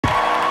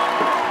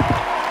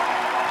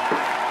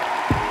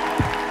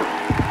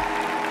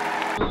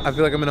I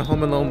feel like I'm in a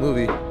Home Alone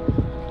movie.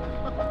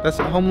 That's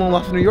Home Alone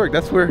Lost in New York.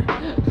 That's where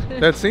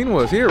that scene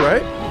was here,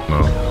 right? No,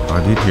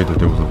 I did hear that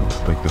there was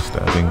like the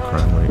stabbing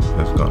crime rate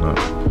has gone up,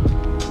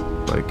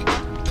 like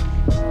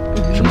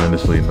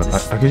tremendously.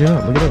 I kid you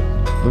not. Look it up.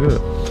 Look it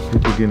up.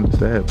 People getting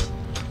stabbed.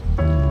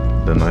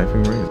 The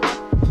knifing rate.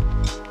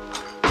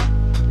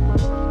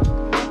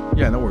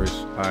 Yeah, no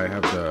worries. I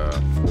have the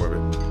 4 of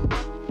it.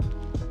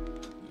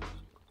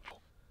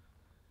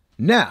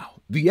 Now,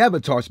 the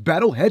Avatars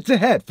battle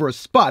head-to-head for a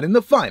spot in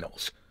the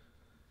finals.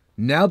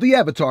 Now the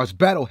Avatars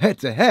battle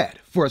head-to-head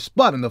for a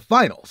spot in the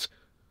finals.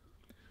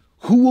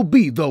 Who will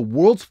be the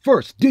world's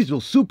first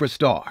digital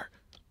superstar?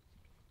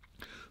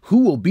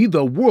 Who will be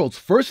the world's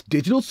first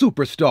digital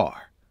superstar?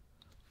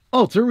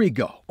 Alter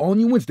Ego, all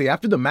new Wednesday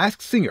after The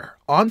Masked Singer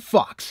on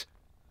Fox.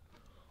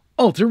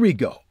 Alter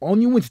Ego, all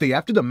new Wednesday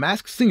after The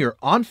Masked Singer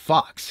on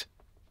Fox.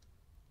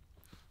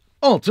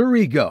 Alter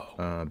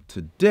Ego.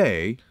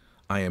 Today,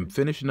 I am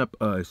finishing up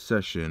a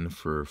session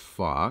for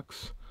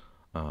Fox.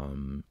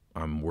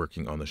 I'm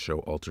working on the show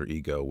Alter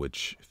Ego,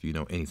 which, if you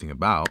know anything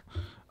about,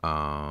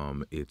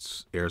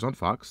 it airs on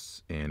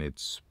Fox, and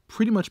it's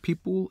pretty much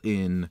people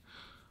in,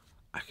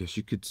 I guess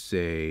you could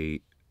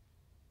say,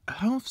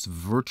 I don't know if it's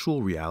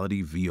virtual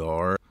reality,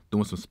 VR.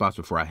 Doing some spots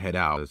before I head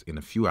out. In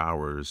a few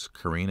hours,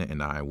 Kary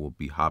and I will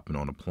be hopping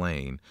on a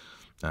plane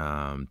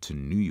to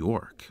New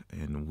York,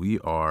 and we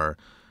are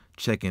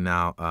checking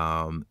out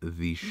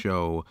the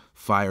show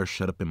Fire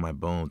Shut Up in My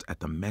Bones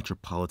at the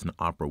Metropolitan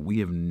Opera. We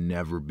have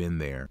never been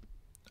there.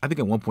 I think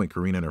at one point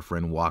Kary and her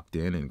friend walked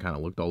in and kind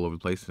of looked all over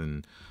the place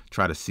and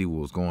tried to see what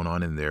was going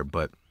on in there,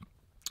 but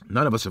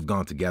none of us have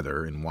gone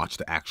together and watched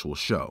the actual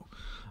show.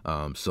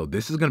 So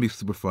this is going to be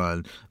super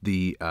fun.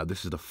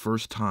 This is the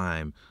first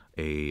time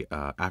a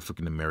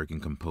African-American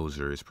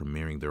composer is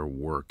premiering their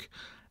work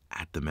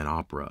at the Met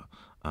Opera.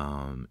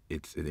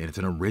 It's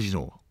an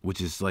original,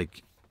 which is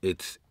like,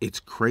 it's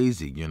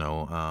crazy, you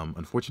know.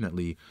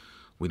 Unfortunately,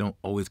 we don't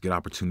always get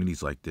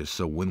opportunities like this.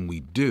 So when we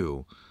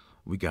do,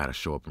 we got to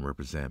show up and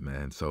represent,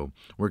 man. So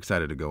we're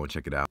excited to go and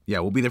check it out. Yeah,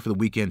 we'll be there for the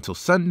weekend till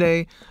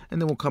Sunday,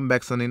 and then we'll come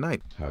back Sunday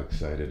night. How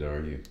excited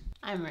are you?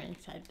 I'm really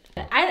excited.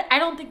 I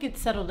don't think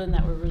it's settled in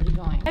that we're really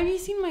going. Have you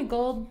seen my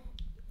gold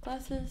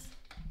glasses?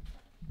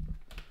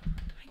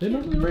 They're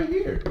normally right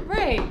here.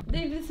 Right.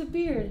 They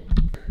disappeared.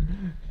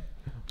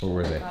 Where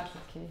were they?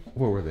 Glasses case.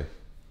 Where were they?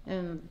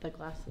 In the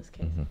glasses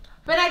case.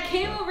 But I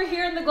came over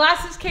here and the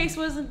glasses case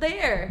wasn't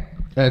there.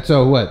 And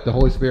so what? The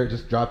Holy Spirit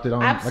just dropped it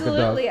on Absolutely.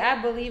 like a dove?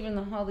 I believe in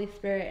the Holy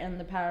Spirit and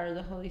the power of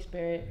the Holy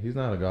Spirit. He's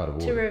not a god of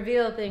order. To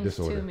reveal things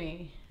Disorder. to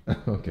me.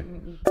 Okay.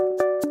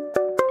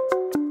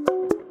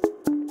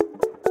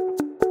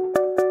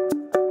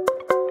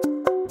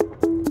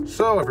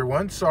 So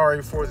everyone,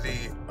 sorry for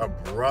the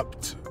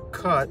abrupt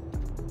cut.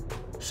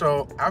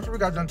 So after we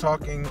got done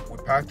talking, we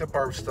packed up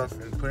our stuff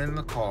and put it in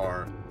the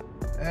car,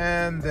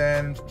 and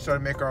then started to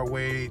make our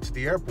way to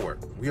the airport.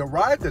 We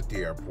arrived at the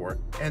airport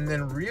and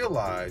then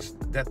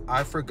realized that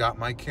I forgot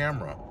my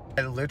camera.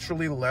 I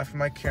literally left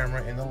my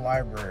camera in the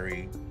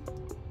library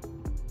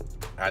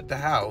at the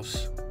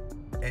house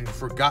and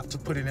forgot to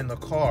put it in the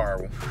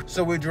car.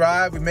 So we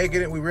drive, we make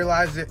it, we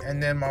realize it,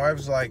 and then my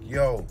wife's like,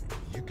 yo,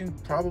 you can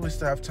probably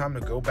still have time to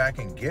go back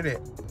and get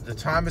it. The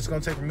time it's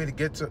gonna take for me to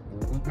get to,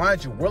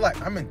 mind you,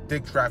 I'm in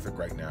thick traffic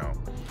right now.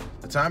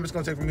 The time it's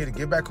gonna take for me to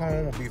get back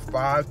home will be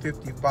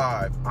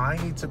 5:55. I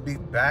need to be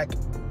back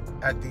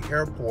at the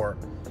airport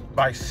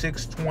by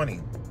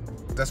 6:20.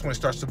 That's when it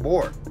starts to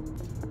board.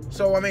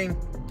 So, I mean,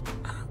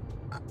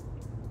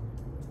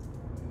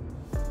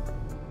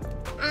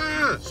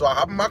 so I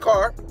hop in my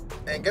car,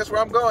 and guess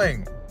where I'm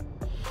going?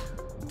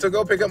 To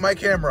go pick up my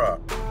camera.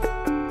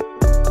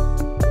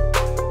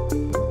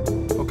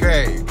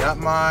 Okay, got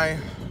my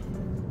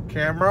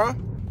camera.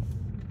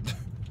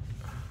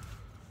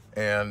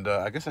 And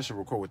I guess I should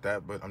record with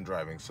that, but I'm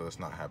driving, so it's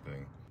not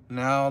happening.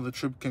 Now the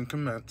trip can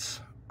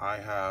commence. I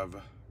have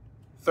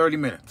 30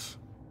 minutes.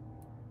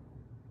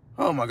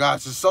 Oh my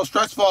gosh, it's so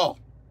stressful.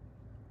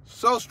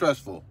 So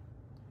stressful.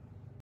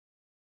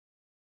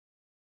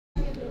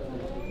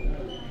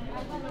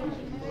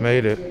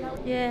 Made it.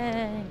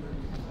 Yay.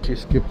 She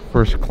skipped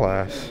first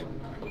class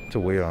to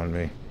wait on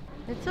me.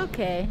 It's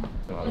okay.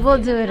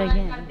 We'll do it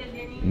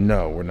again.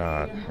 No, we're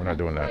not. We're not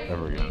doing that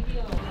ever again.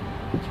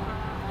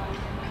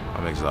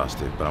 I'm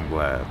exhausted, but I'm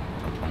glad.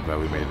 I'm glad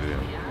we made it in.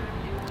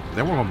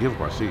 Then we're gonna give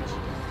up our seats.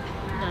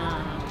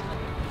 No.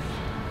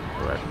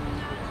 All right.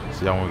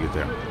 See y'all when we get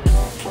there.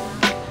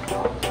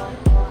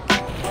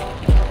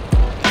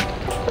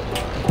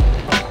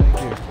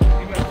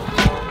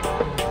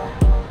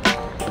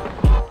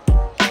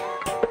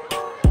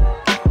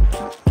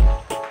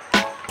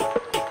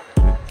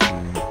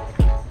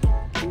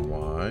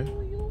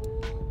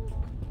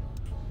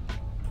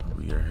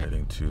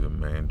 To the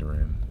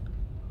Mandarin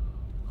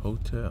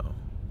Hotel.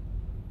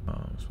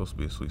 It's supposed to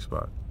be a sweet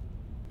spot.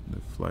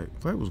 The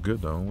flight was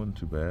good though. It wasn't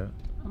too bad.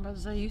 I'm about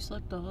to say you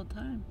slept the whole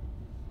time.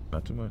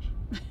 Not too much.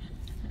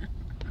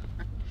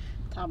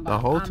 The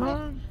whole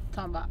time?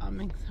 Talking about I'm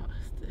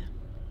exhausted.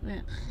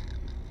 Yeah.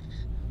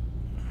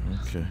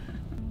 Okay.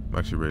 I'm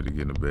actually ready to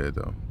get into bed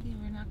though. Yeah,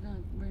 we're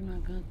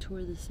not gonna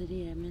tour the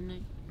city at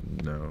midnight.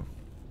 No.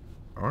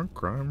 Aren't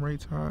crime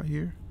rates high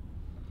here?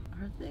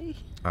 Are they?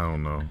 I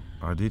don't know.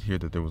 I did hear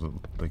that there was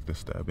the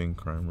stabbing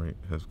crime rate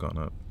has gone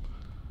up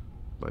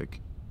like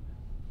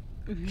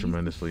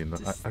tremendously.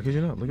 I kid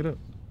you not. Look it up.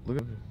 Look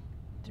it up.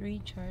 3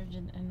 charge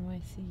in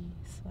NYC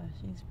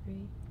slashing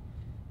spree.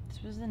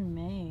 This was in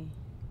May.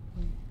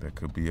 That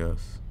could be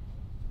us.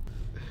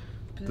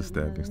 The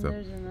stabbing stuff.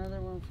 There's another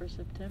one for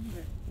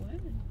September. What?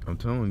 I'm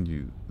telling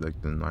you,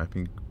 like the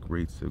knifing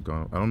rates have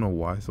gone up. I don't know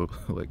why. So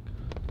like,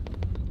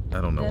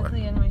 I don't know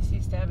Definitely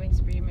NYC stabbing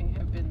spree may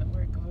have been the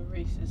work of a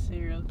racist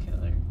serial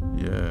killer.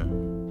 Yeah.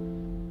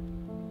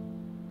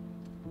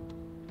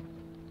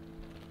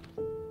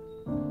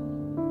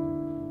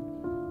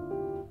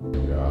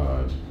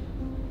 God.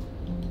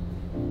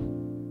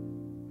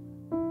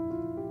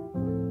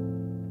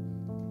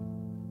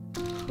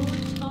 Who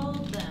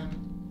told them?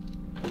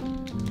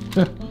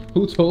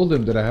 Who told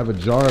him that I have a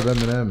jar of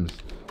M&Ms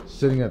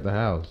sitting at the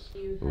house?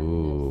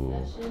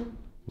 Ooh,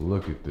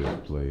 look at this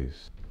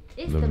place.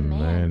 It's the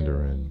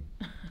Mandarin.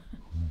 Mandarin.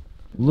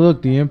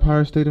 Look, the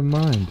Empire State of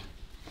Mind.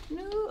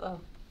 No. Oh.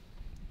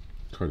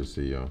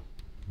 Courtesy, y'all.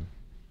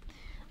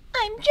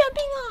 I'm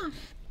jumping off.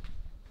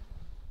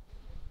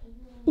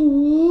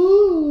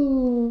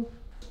 Ooh.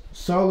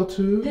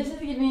 Solitude. This is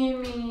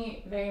giving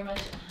me very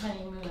much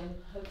honeymoon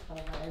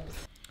hotel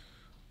vibes.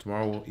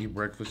 Tomorrow we'll eat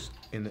breakfast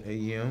in the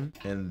AM,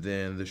 and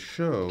then the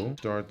show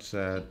starts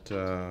at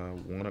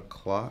 1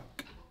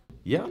 o'clock.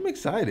 Yeah, I'm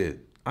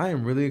excited. I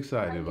am really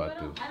excited about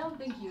this. I don't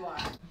think you are.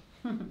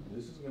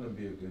 This is gonna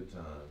be a good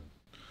time.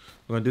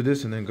 We're gonna do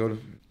this and then go to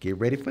get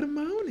ready for the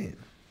morning.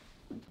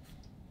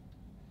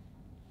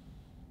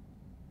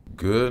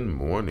 Good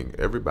morning,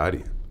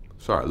 everybody.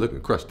 Sorry, looking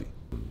crusty.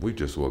 We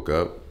just woke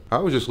up.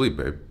 How was your sleep,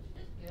 babe?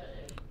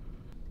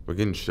 We're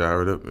getting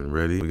showered up and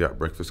ready. We got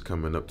breakfast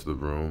coming up to the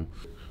room.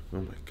 Oh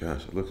my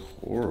gosh, I look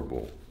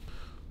horrible.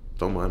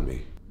 Don't mind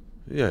me.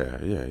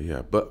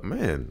 Yeah. But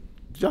man,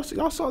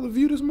 y'all saw the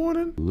view this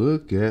morning?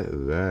 Look at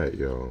that,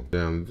 y'all.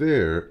 Down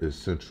there is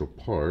Central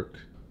Park.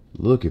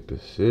 Look at the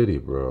city,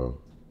 bro.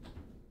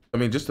 I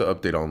mean, just to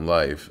update on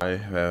life, I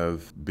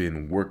have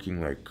been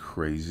working like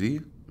crazy.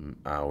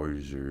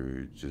 Hours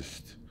are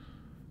just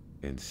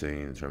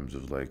insane in terms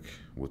of like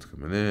what's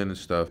coming in and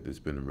stuff. It's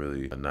been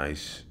really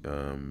nice.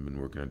 Been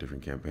working on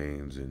different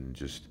campaigns and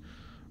just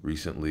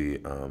recently,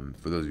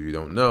 for those of you who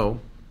don't know,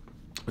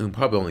 and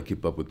probably only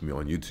keep up with me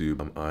on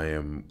YouTube, I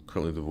am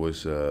currently the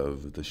voice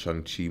of the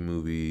Shang-Chi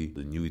movie,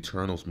 the new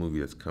Eternals movie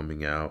that's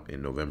coming out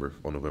in November,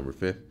 on November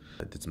 5th.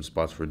 I did some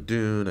spots for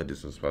Dune, I did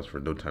some spots for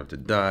No Time to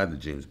Die, the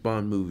James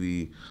Bond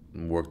movie,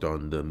 worked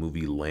on the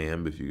movie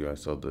Lamb, if you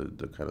guys saw the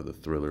kind of the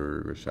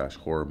thriller /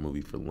 horror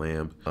movie for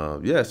Lamb.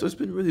 Yeah, so it's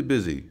been really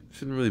busy. It's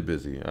been really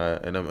busy,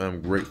 and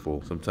I'm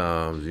grateful.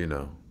 Sometimes, you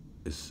know,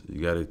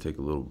 you gotta take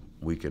a little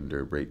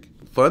weekender break.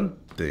 Fun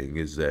thing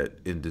is that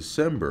in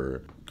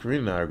December, Kary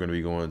and I are going to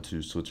be going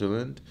to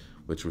Switzerland,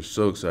 which we're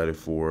so excited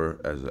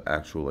for as an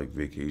actual like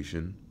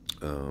vacation.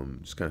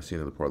 Just kind of see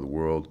another part of the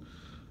world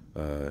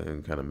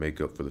and kind of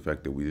make up for the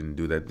fact that we didn't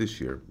do that this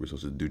year. We're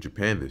supposed to do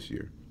Japan this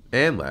year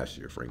and last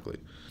year, frankly.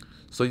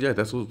 So yeah,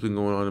 that's what's been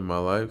going on in my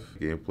life,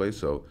 gameplay.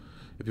 So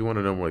if you want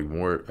to know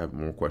have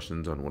more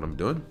questions on what I'm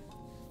doing,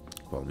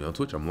 follow me on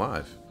Twitch. I'm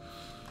live.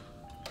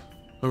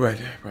 All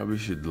right, probably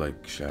should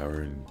like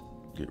shower and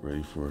get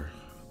ready for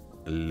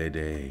le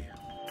day.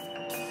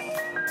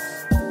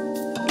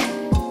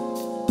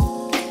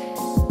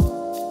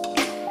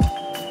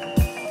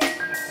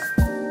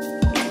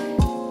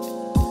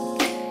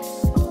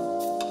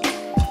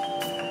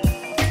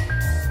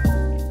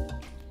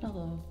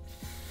 Hello.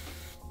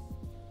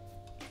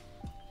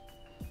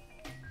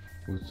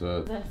 What's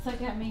up? That's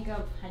like at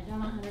makeup. I don't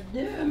know how to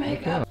do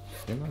makeup.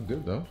 They're not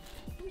good though.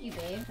 Thank you,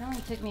 babe. It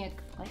only took me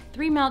like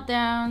 3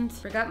 meltdowns.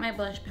 Forgot my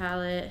blush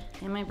palette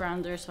and my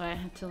bronzer, so I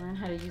had to learn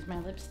how to use my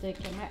lipstick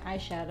and my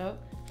eyeshadow.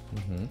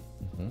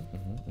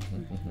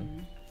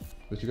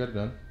 But you got it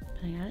done.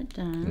 But I got it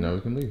done. And now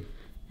we can leave.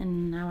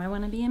 And now I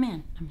want to be a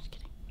man. I'm just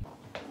kidding.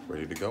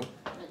 Ready to go? Ready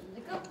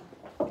to go.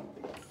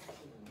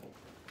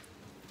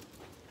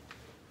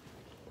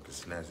 Look at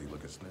snazzy.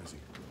 Look at snazzy.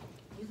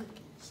 You look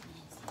snazzy.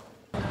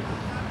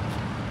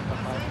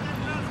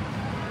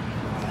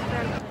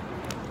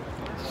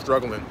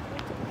 Struggling.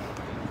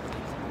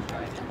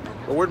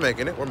 But we're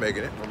making it. We're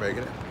making it. We're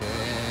making it.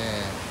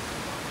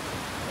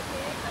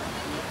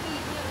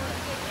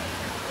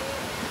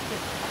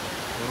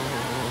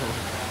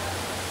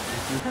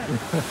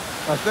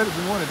 I said it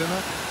this morning, didn't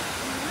I?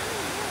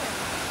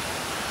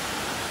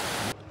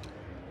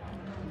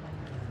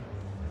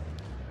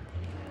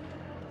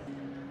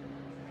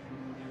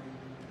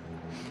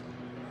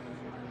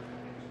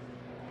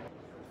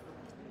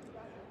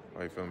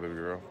 How you feeling, baby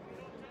girl?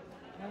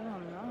 I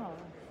don't know.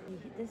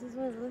 This is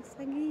what it looks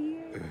like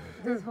here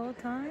this whole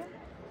time?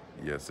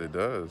 Yes, it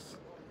does.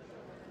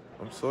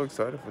 I'm so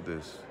excited for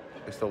this.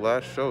 It's the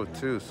last show,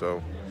 too,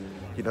 so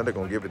you know they're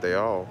going to give it their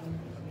all.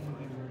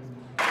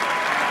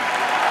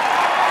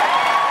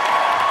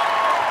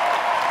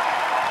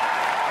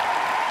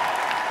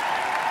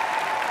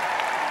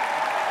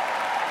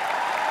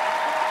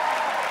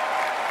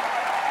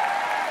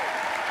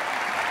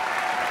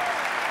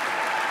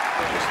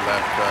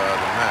 left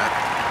the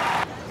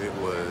mat. It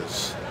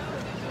was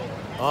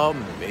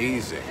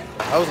amazing.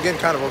 I was getting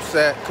kind of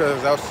upset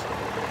because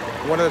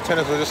one of the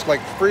tenants was just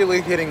like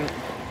freely hitting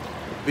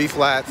B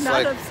flats. Not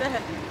like,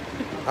 upset.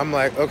 I'm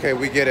like, okay,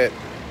 we get it.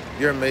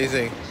 You're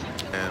amazing.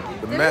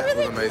 And the mat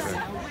was amazing.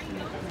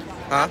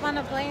 Hop on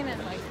a plane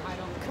and like,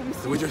 come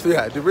see.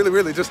 Did we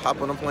really just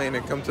hop on a plane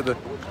and come to the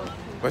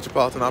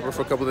Metropolitan Opera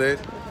for a couple of days?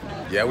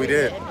 Yeah, we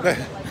did.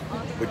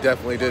 We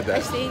definitely did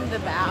that. Seeing the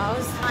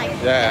bows, like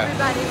Yeah.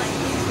 everybody like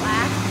in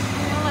black,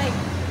 like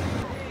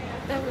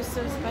that was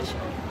so special.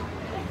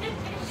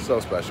 So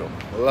special.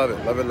 Love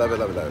it, love it, love it,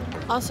 love it, love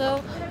it.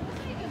 Also,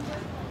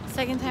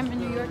 second time in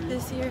New York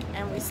this year,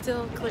 and we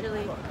still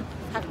clearly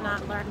have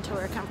not learned to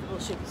wear comfortable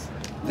shoes.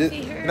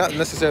 Not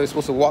necessarily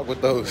supposed to walk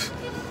with those.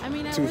 I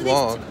mean, too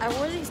long. I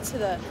wore these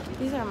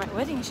these are my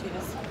wedding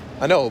shoes.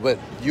 I know, but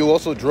you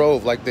also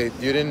drove like you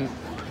didn't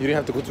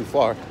have to go too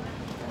far.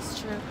 That's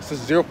true. This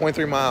is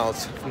 0.3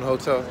 miles from the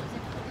hotel.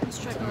 I'm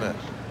struggling.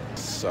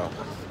 So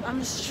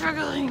I'm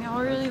struggling.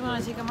 I really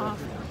want to take them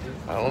off.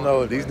 I don't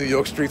know. These New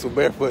York streets were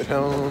barefoot. I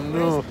don't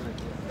know.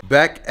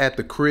 Back at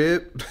the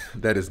crib,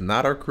 that is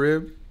not our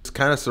crib. It's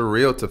kind of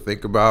surreal to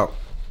think about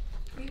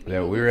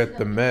that we're at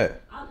the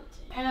Met.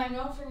 And I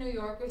know for New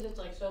Yorkers, it's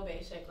like so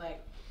basic.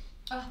 Like,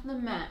 the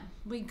Met,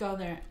 we go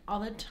there all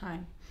the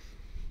time.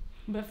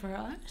 But for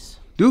us,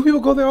 Do people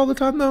go there all the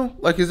time though?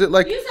 Like, is it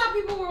like? you saw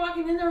people were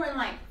walking in there in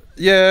like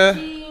Yeah.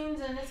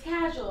 jeans, and it's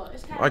casual.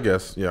 It's casual. I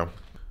guess, yeah.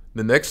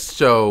 The next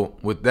show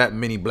with that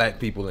many black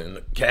people in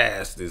the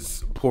cast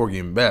is Porgy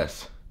and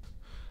Bess.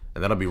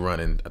 And that'll be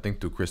running, I think,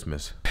 through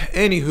Christmas.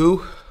 Anywho,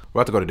 we're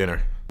about to go to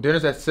dinner.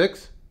 Dinner's at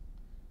 6?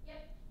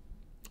 Yep.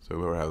 So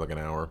we'll have like an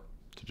hour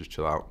to just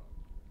chill out.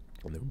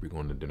 And then we'll be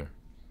going to dinner.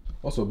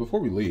 Also, before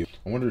we leave,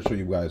 I wanted to show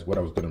you guys what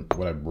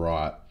I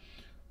brought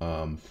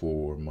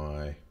for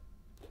my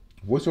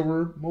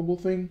voiceover mobile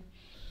thing.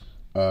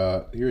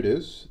 Here it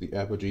is, the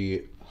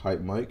Apogee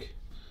Hype Mic.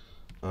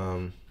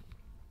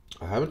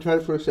 I haven't tried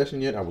it for a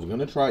session yet. I was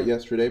gonna try it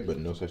yesterday, but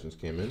no sessions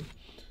came in,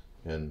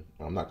 and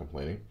I'm not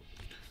complaining.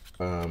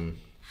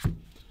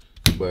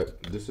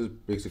 But this is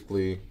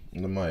basically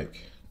the mic.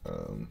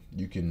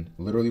 You can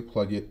literally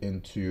plug it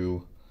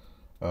into,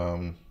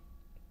 well,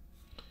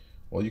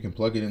 you can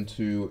plug it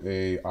into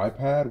a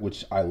iPad,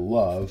 which I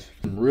love.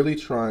 I'm really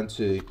trying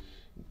to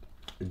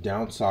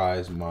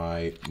downsize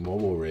my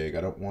mobile rig.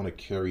 I don't want to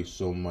carry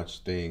so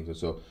much things, and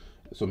so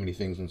many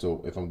things, and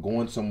so if I'm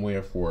going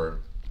somewhere for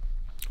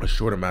a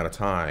short amount of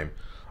time,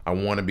 I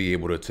want to be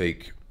able to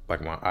take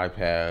like my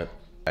iPad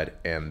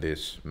and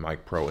this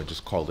Mic Pro and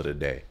just call it a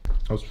day.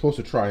 I was supposed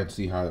to try and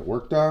see how it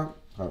worked out,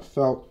 how it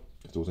felt,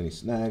 if there was any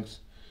snags.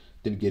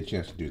 Didn't get a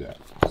chance to do that.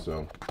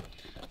 So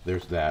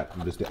there's that.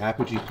 There's the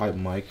Apogee Hype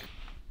Mic.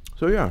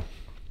 So yeah,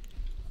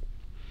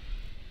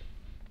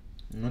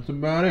 that's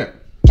about it.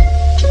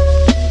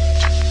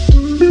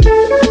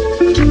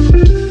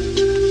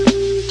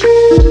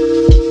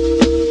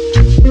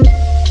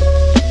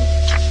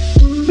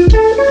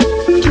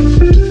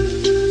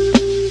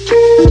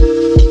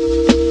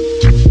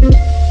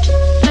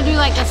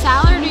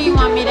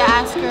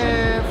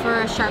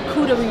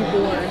 charcuterie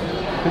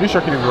board. We do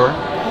charcuterie board.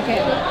 Okay.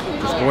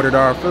 Just ordered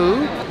our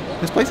food.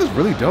 This place is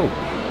really dope.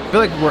 I feel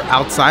like we're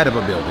outside of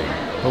a building,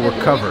 but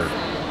we're covered.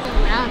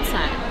 We're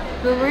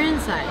outside, but we're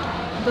inside,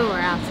 but we're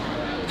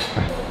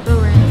outside, but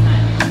we're inside.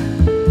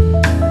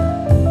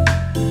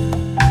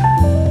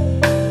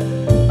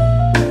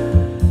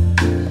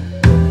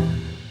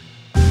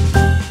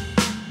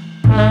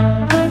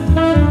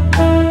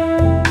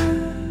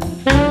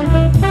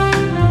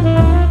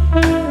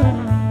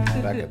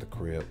 Back at the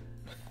crib.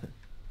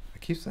 I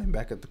keep saying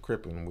back at the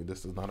crib, and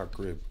this is not our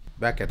crib.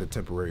 Back at the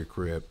temporary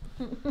crib.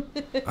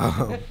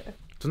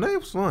 Tonight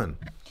was fun.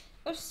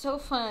 It was so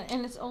fun,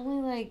 and it's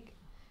only like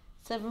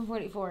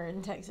 7:44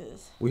 in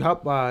Texas. We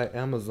hopped by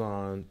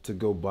Amazon to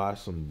go buy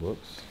some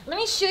books. Let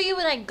me show you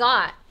what I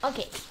got.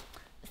 Okay,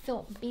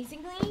 so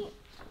basically,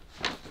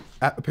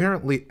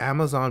 Apparently,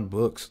 Amazon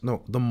Books.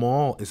 No, the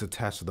mall is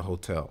attached to the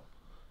hotel.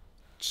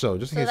 So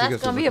just in case you that's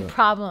guys gonna be a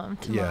problem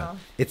tomorrow. Yeah,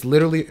 it's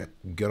literally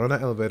get on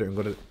that elevator and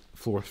go to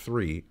floor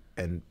 3,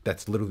 and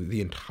that's literally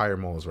the entire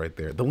mall is right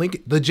there.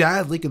 The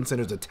Jazz Lincoln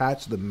Center is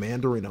attached to the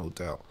Mandarin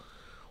Hotel.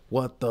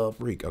 What the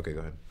freak? Okay, go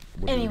ahead.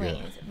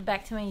 Anyways,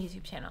 back to my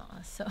YouTube channel.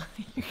 So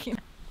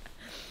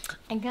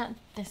I got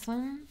this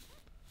one.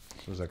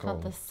 What is that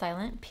Called called? The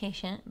Silent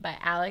Patient by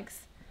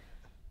Alex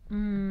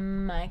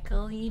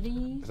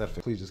Michaelides. Is that?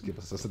 Please just give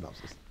us a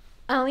synopsis.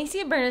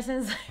 Alicia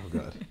Bernisson's. Oh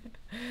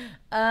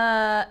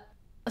God.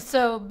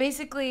 So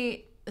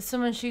basically,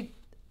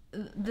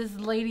 this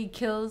lady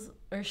kills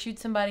or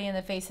shoots somebody in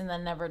the face and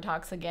then never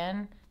talks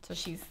again. So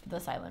she's the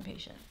silent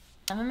patient.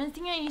 I'm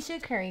missing Aisha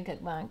Curry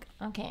cookbook.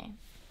 Okay.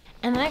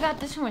 And then I got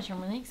this one, which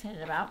I'm really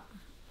excited about.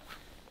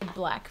 A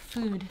black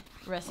food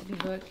recipe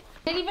book.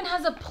 It even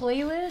has a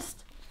playlist,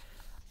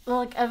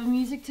 like, of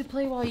music to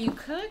play while you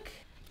cook.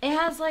 It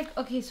has like,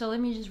 okay, so let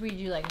me just read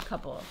you like a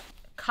couple.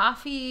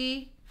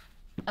 Coffee,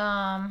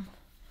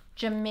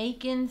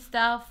 Jamaican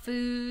style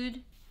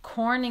food,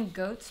 corn and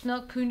goat's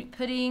milk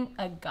pudding,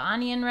 a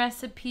Ghanaian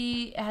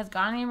recipe. It has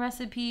Ghanaian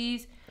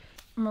recipes,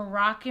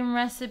 Moroccan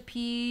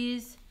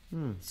recipes,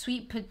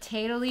 sweet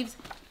potato leaves,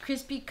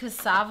 crispy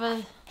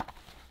cassava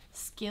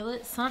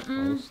skillet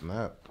something. Oh,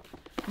 snap.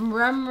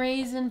 Rum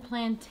raisin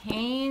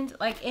plantains.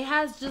 Like, it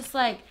has just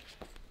like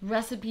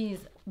recipes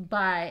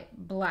by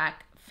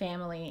black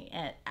families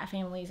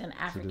and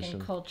African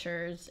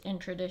cultures and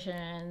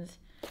traditions.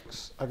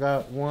 I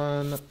got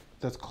one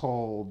that's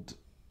called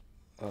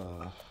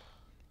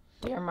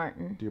Dear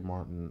Martin. Dear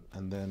Martin,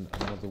 and then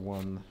another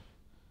one,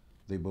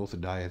 They Both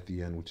Die at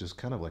the End, which is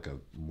kind of like a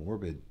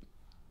morbid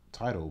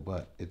title,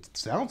 but it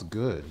sounds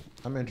good.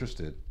 I'm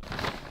interested.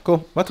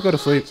 Cool. About to go to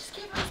sleep.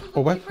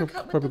 Oh, we're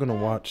probably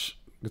gonna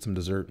get some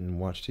dessert and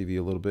watch TV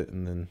a little bit,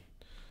 and then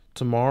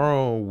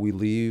tomorrow we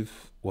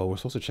leave. Well, we're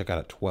supposed to check out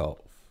at 12.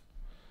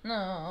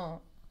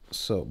 No.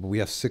 So, but we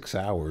have 6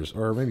 hours,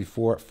 or maybe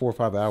four or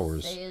 5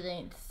 hours It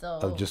ain't so.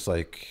 of just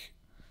like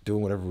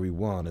doing whatever we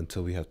want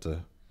until we have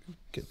to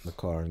get in the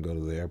car and go to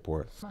the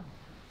airport.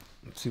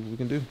 Let's see what we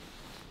can do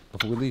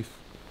before we leave.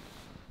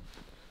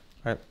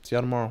 All right, see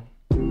y'all tomorrow.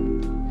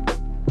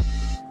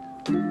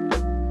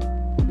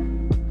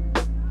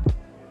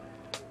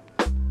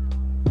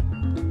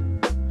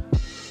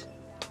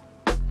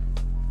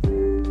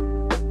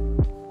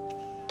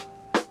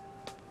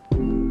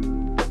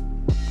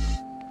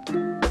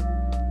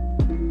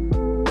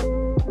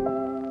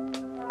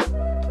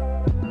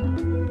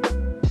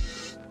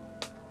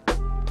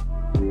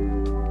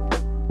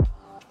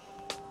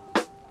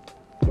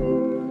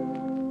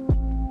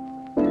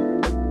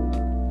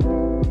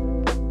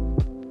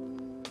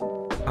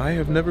 I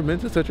have never been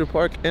to Central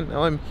Park, and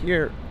now I'm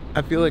here.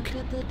 I feel like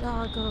Look at the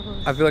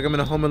doggos. I'm in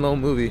a Home Alone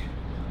movie.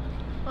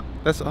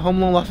 That's Home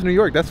Alone Lost in New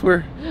York. That's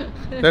where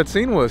that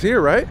scene was. Here,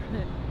 right?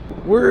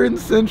 We're in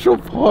Central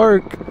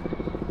Park,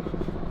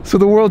 so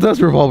the world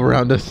does revolve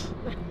around us.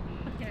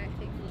 Okay, I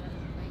think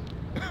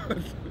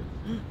because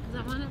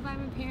I want to buy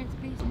my parents'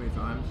 basement. So many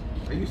times.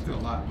 I used to a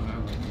lot when I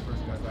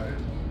first got started.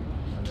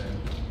 And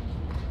then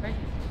Right?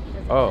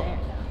 Oh. There.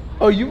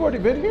 Oh, you've already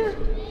been here?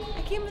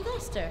 I came with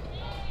Esther.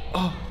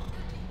 Oh.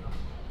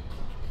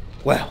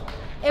 Well,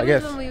 It I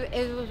guess. was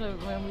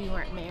when we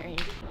weren't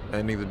married.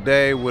 Any other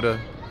day with a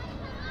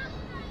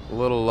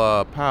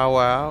little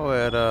powwow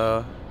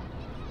at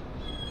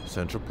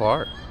Central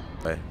Park.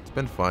 Hey, it's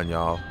been fun,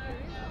 y'all.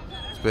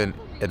 It's been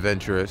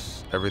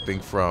adventurous. Everything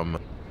from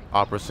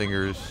opera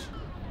singers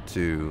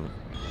to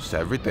just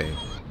everything.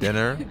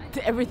 Dinner.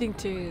 Everything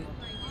to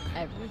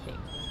everything.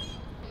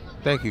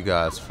 Thank you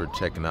guys for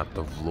checking out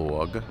the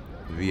vlog.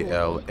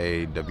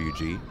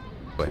 VLAWG.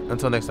 But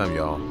until next time,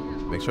 y'all,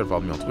 make sure to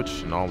follow me on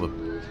Twitch and all the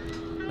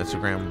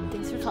Instagram,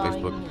 Thanks for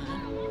following Facebook,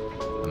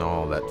 me. and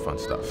all that fun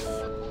stuff.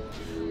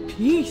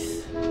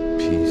 Peace.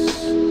 Peace.